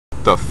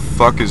The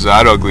fuck is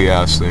that ugly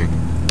ass thing?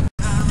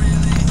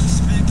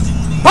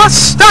 Bus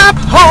stop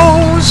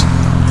hose!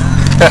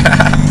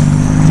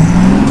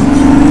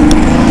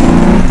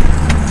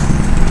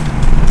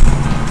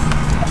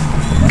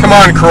 Come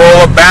on,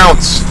 Corolla,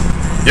 bounce!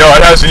 Yo,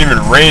 it hasn't even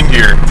rained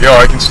here. Yo,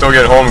 I can still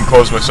get home and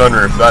close my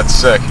sunroof. That's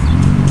sick.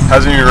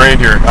 Hasn't even rained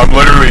here. I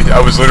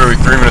was literally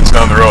 3 minutes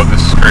down the road.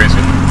 This is crazy.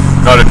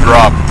 Not a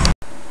drop.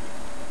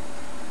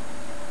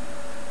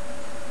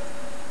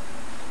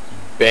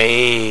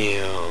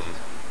 Bam!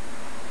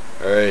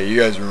 Alright, you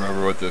guys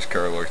remember what this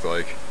car looked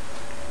like.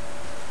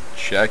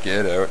 Check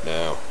it out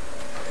now.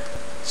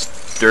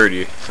 It's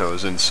dirty. I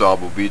was in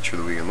Sable Beach for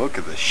the weekend. Look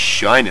at the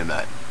shine in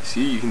that.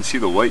 See, you can see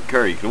the white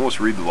car. You can almost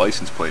read the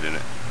license plate in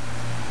it.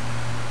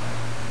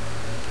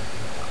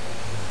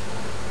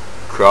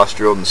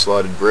 Cross-drilled and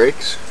slotted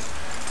brakes.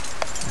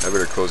 I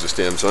better close this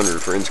damn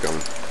sunroof. Rain's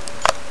coming.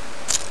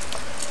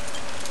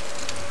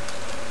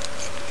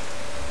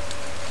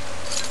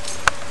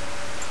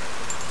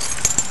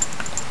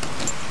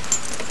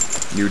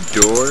 New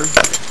door.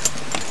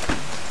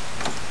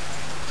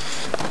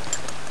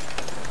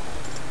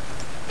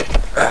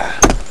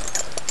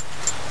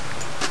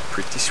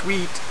 Pretty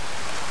sweet.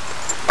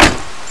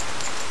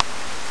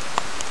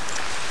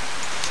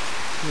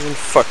 And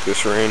fuck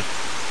this rain.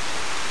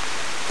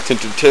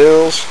 Tinted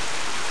tails.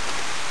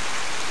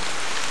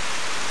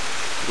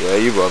 Yeah,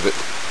 you love it.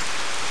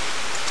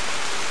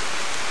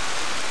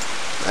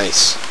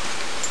 Nice.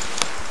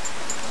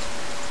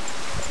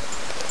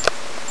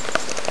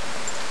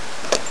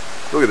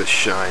 Look at the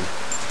shine.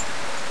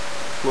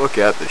 Look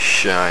at the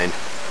shine.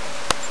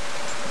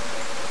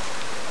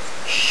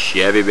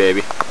 Chevy,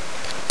 baby.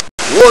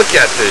 Look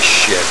at this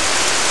shit.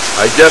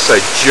 I guess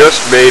I just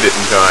made it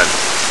in time.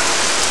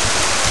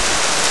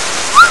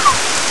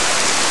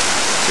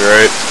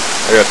 Alright,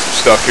 I got some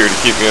stuff here to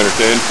keep me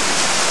entertained.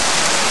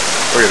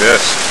 Look at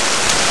this.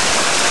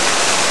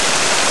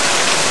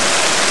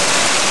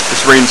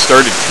 This rain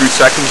started 2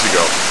 seconds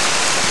ago.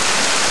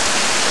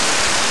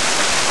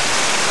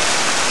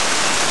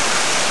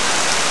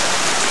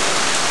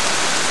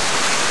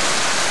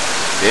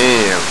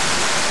 Damn.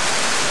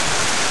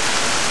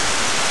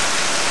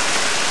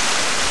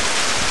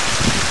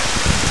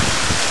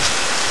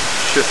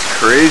 Shit's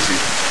crazy.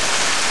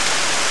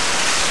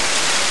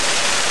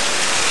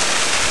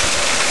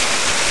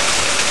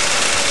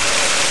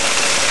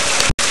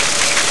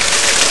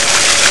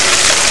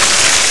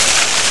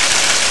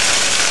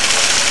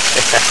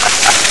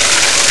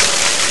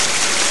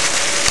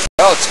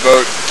 Well, it's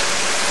about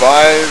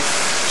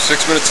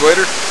 5-6 minutes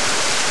later.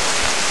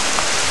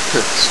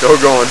 Still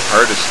going,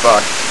 hard as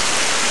fuck.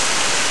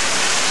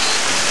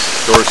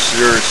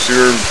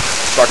 Sewer,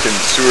 fucking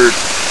sewer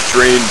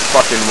drain,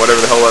 fucking whatever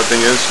the hell that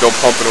thing is, still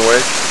pumping away.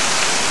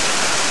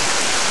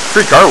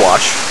 Free car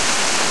wash.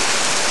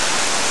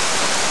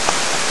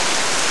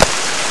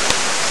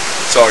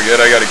 It's all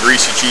good, I got a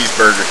greasy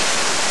cheeseburger.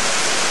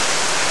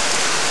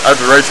 I have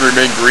the right to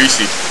remain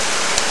greasy.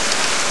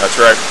 That's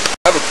right.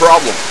 I have a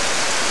problem.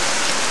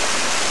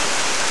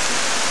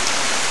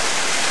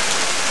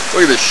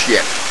 Look at this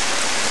shit.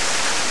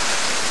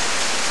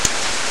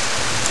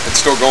 It's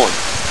still going.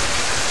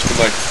 It's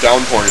been like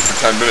downpouring for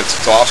 10 minutes.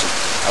 It's awesome.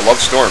 I love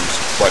storms,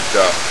 but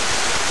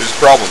there's a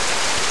problem.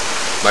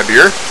 My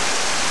beer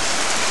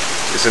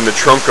is in the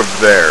trunk of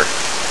there.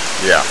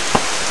 Yeah.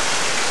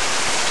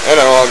 And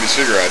I don't have any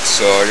cigarettes,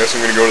 so I guess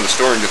I'm going to go to the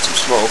store and get some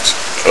smokes.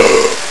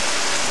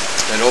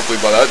 And hopefully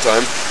by that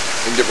time,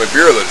 I can get my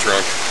beer out of the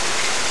trunk.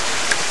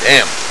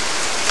 Damn.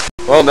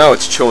 Well, now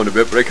it's chilling a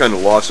bit, but I kind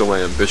of lost all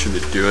my ambition to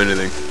do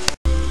anything.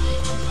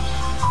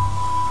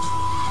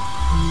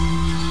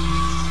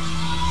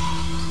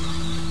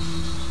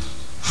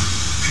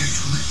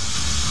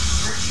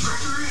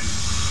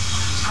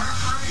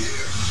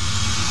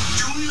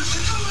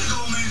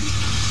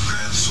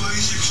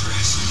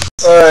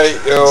 Alright,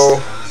 yo,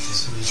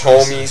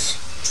 homies.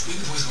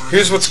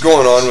 Here's what's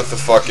going on with the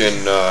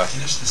fucking,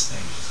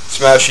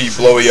 smashy,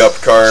 blowy up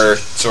car,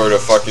 sort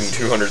of fucking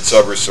 200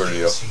 subbers sort of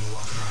deal.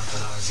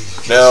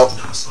 Now,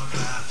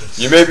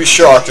 you may be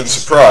shocked and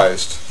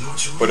surprised,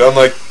 but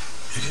unlike,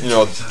 you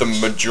know, the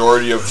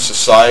majority of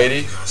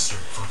society,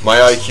 my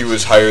IQ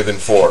is higher than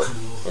 4,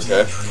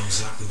 okay?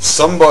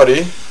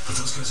 Somebody,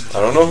 I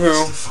don't know who,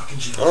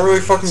 I don't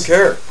really fucking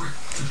care,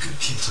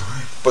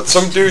 but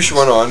some douche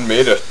went on,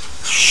 made a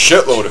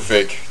shitload of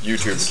fake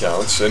YouTube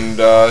accounts, and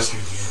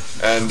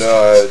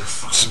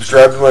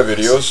subscribed to my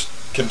videos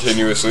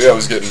continuously. I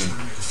was getting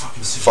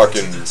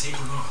fucking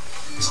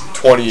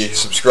 20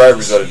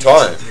 subscribers at a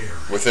time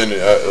within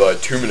a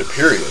 2-minute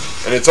period,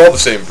 and it's all the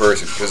same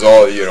person, because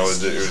all, you know,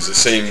 it was the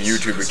same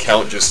YouTube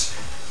account, just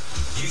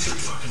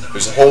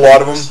there's a whole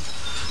lot of them.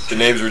 The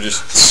names were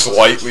just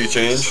slightly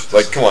changed.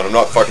 Like, come on, I'm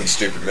not fucking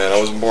stupid, man. I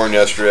wasn't born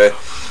yesterday.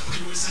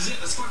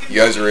 You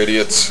guys are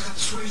idiots.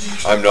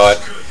 I'm not.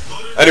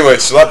 Anyway,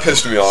 so that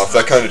pissed me off.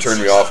 That kind of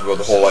turned me off about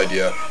the whole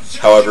idea.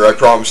 However, I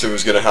promised it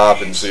was going to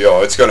happen, so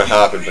yo, it's going to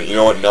happen. But you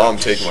know what? Now I'm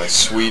taking my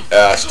sweet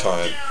ass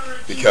time,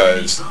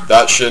 because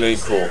that shit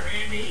ain't cool.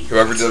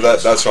 Whoever did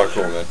that, that's not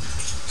cool, man.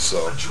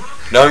 So,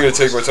 Now I'm going to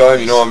take my time.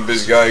 You know I'm a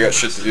busy guy, I got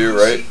shit to do,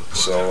 right?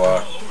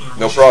 So,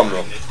 no problem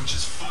though.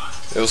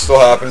 It'll still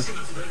happen,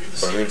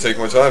 but I'm going to take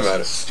my time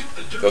at it.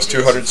 Those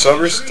 200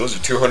 subbers, those are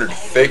 200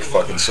 fake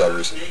fucking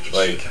subbers.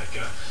 Like, I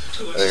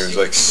think it was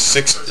like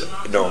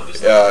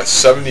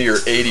 70 or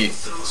 80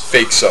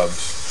 fake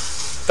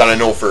subs that I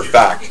know for a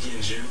fact.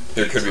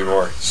 There could be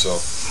more, so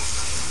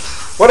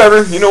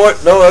whatever. You know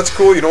what? No, that's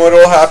cool. You know what?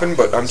 It'll happen,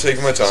 but I'm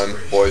taking my time,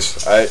 boys.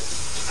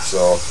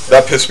 So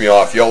that pissed me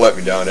off. Y'all let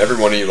me down. Every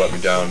one of you let me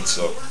down.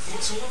 So,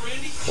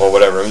 well,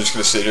 whatever. I'm just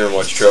gonna sit here and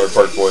watch Trailer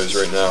Park Boys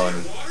right now,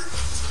 and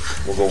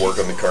we'll go work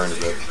on the car in a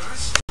bit.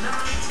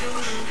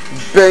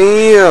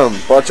 Bam!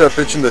 Watch that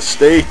bitch in the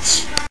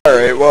States.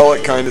 Alright, well,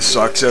 it kind of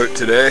sucks out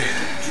today.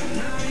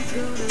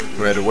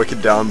 We had a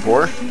wicked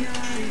downpour.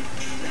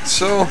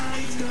 So,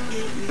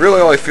 really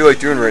all I feel like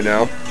doing right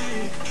now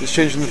is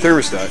changing the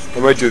thermostat. I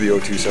might do the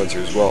O2 sensor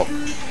as well.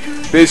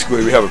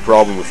 Basically, we have a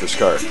problem with this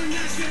car.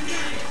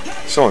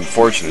 So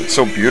unfortunate. It's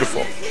so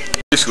beautiful.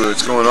 Basically,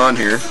 what's going on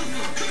here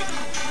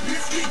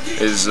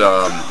is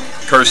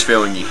car's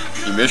failing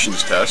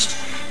emissions test,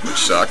 which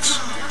sucks.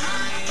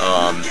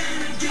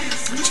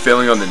 It's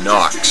failing on the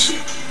NOx.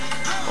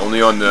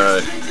 Only on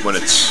the when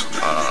it's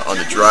on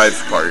the drive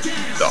part.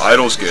 The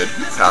idle's good,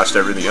 past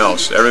everything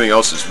else. Everything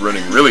else is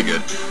running really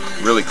good,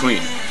 really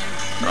clean.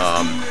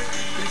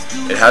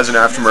 It has an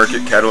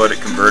aftermarket catalytic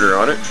converter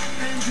on it.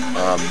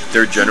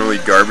 They're generally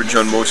garbage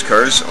on most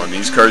cars. On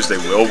these cars they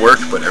will work,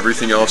 but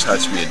everything else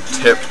has to be in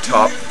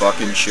tip-top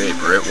fucking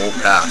shape or it won't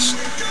pass.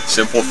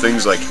 Simple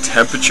things like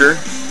temperature,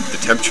 the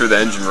temperature the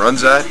engine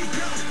runs at,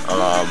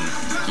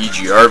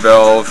 EGR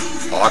valve,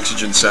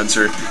 oxygen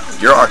sensor.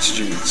 Your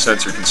oxygen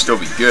sensor can still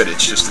be good,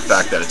 it's just the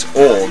fact that it's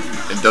old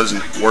and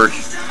doesn't work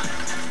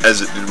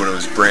as it did when it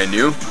was brand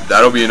new.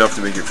 That'll be enough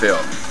to make it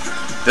fail.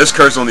 This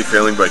car's only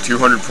failing by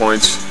 200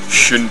 points,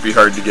 shouldn't be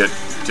hard to get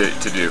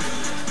to do.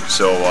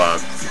 So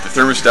the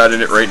thermostat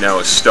in it right now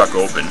is stuck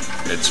open.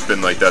 It's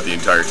been like that the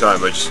entire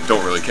time. I just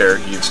don't really care.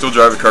 You can still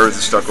drive a car with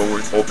a stuck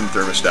open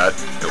thermostat.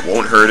 It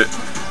won't hurt it.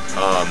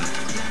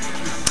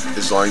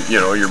 As long as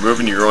you're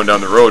moving, you're going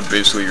down the road,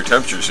 basically your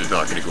temperature's just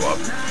not going to go up.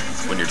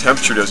 When your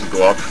temperature doesn't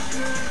go up,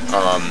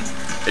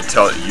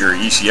 your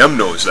ECM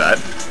knows that.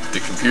 The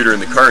computer in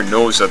the car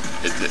knows that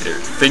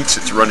it thinks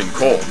it's running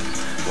cold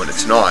when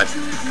it's not,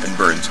 and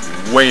burns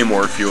way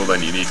more fuel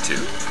than you need to.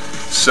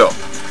 So,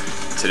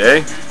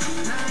 today,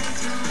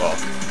 well,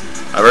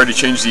 I've already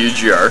changed the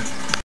EGR,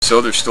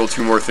 so there's still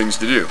 2 more things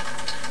to do.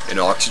 An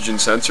oxygen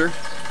sensor,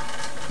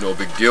 no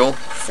big deal,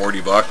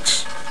 40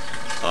 bucks.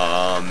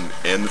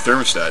 And the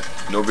thermostat,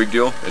 no big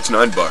deal, it's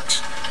 $9.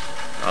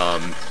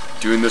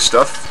 Doing this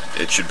stuff,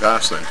 it should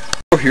pass then.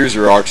 Here's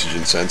your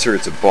oxygen sensor.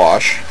 It's a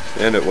Bosch,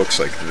 and it looks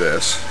like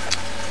this.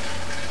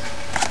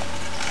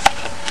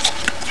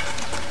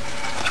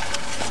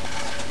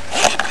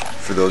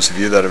 For those of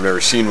you that have never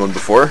seen one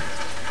before,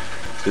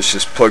 this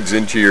just plugs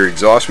into your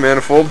exhaust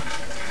manifold,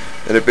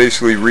 and it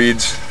basically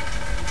reads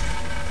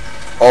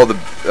all the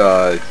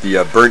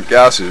burnt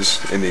gases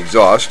in the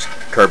exhaust,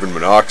 carbon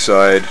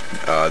monoxide,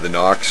 the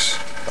NOx,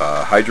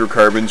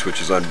 hydrocarbons, which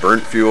is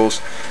unburnt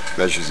fuels,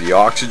 measures the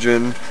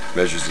oxygen,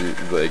 measures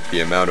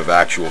the amount of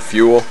actual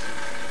fuel,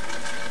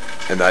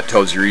 and that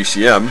tells your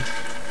ECM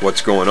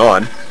what's going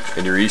on,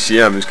 and your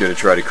ECM is going to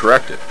try to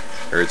correct it,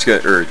 or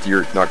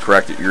you're not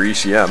correct it, your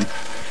ECM.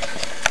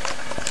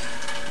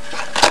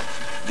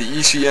 The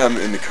ECM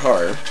in the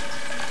car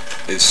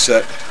is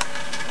set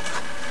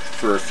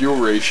for a fuel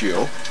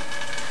ratio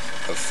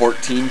of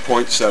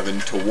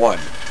 14.7 to 1.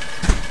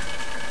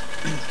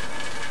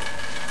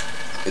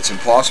 It's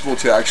impossible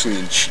to actually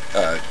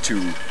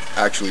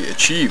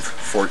achieve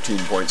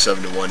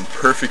 14.7 to 1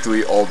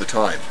 perfectly all the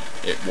time.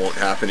 It won't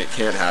happen, it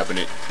can't happen,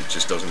 it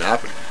just doesn't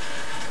happen.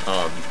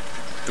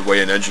 The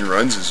way an engine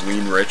runs is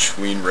lean rich,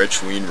 lean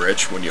rich, lean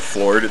rich. When you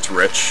floor it, it's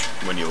rich.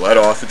 When you let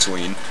off, it's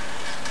lean.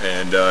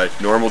 And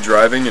normal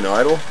driving and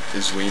idle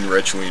is lean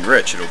rich, lean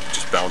rich. It'll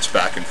just bounce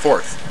back and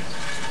forth.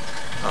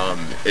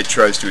 It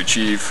tries to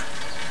achieve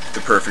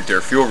the perfect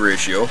air-fuel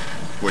ratio,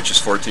 which is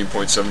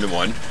 14.7 to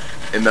 1,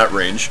 in that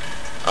range,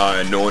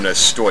 known as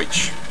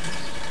Stoich.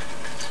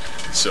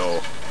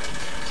 So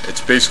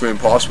it's basically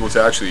impossible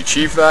to actually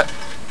achieve that,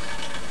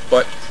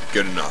 but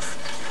good enough.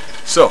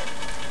 So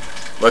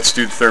let's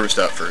do the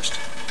thermostat first.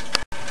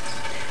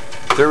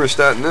 The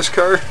thermostat in this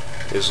car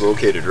is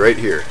located right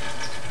here.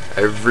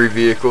 Every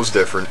vehicle's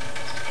different.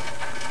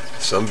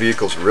 Some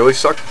vehicles really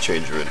suck to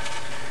change them in.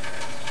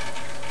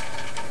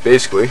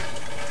 Basically,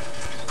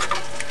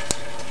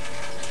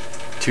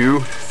 2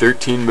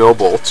 13mm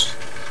bolts,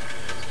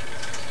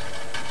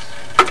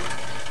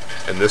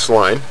 and this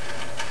line,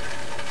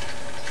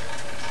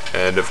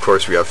 and of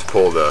course we have to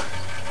pull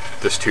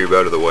this tube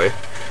out of the way.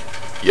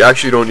 You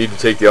actually don't need to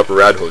take the upper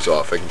rad hose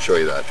off, I can show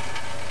you that.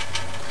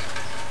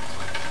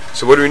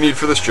 So what do we need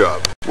for this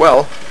job?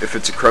 Well, if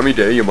it's a crummy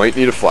day, you might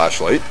need a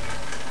flashlight.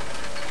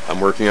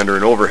 I'm working under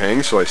an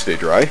overhang, so I stay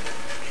dry.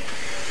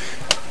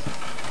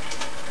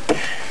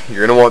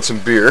 You're going to want some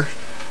beer.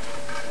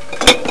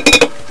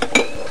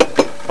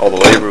 All the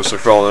labels are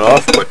falling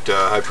off, but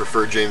I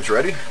prefer James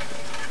Ready.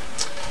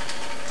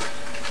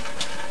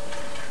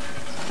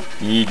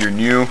 You need your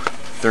new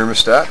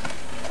thermostat.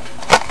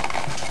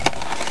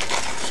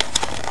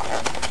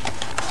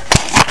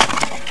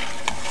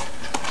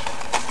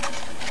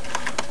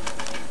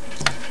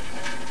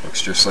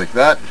 Looks just like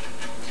that.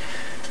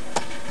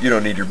 You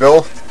don't need your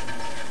bill,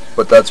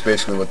 but that's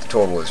basically what the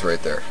total is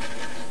right there.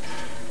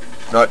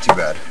 Not too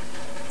bad.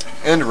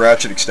 And a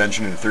ratchet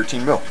extension in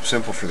 13 mil.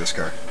 Simple for this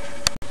car.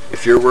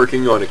 If you're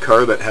working on a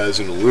car that has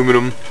an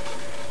aluminum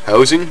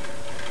housing,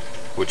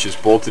 which is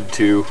bolted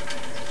to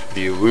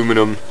the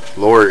aluminum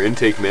lower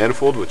intake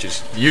manifold, which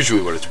is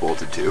usually what it's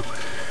bolted to,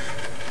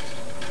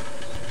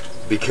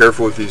 be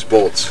careful with these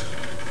bolts.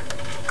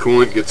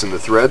 Coolant gets in the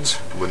threads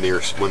when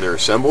they're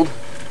assembled,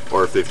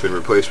 or if they've been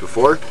replaced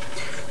before,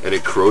 and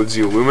it corrodes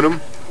the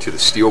aluminum to the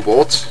steel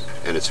bolts,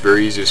 and it's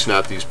very easy to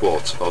snap these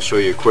bolts. I'll show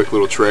you a quick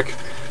little trick,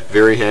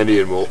 very handy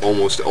and will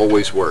almost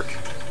always work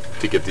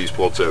to get these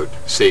bolts out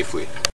safely.